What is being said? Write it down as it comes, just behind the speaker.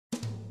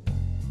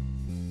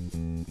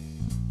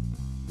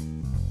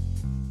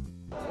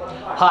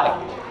Hi,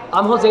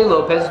 I'm Jose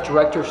Lopez,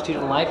 Director of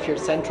Student Life here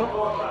at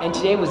Central, and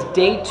today was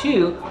day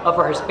 2 of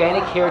our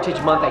Hispanic Heritage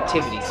Month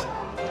activities.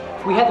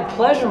 We had the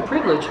pleasure and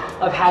privilege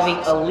of having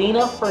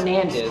Alina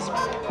Fernandez,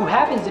 who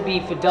happens to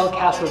be Fidel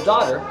Castro's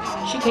daughter.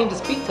 She came to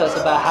speak to us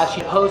about how she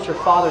opposed her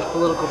father's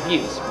political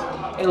views.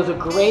 It was a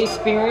great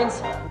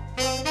experience.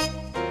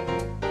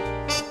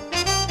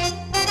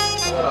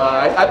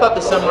 I thought the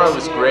seminar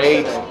was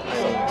great.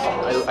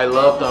 I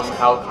loved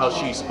how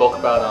she spoke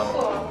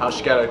about how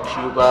she got out of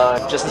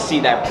Cuba. Just to see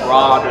that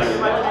broader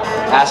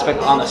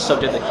aspect on the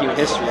subject of human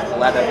history, I'm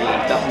glad that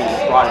they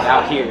definitely brought it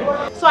out here.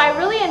 So I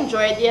really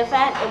enjoyed the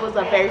event. It was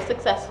a very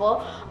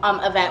successful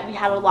event. We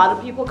had a lot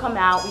of people come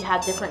out. We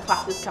had different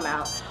classes come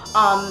out.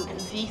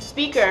 The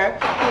speaker,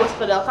 who was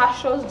Fidel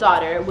Castro's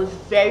daughter, was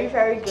very,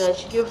 very good.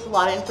 She gave us a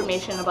lot of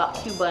information about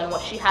Cuba and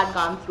what she had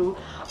gone through.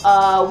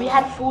 We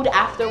had food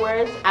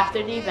afterwards,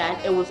 after the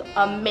event. It was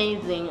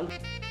amazing.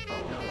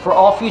 For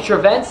all future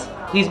events,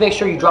 please make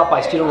sure you drop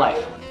by Student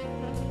Life.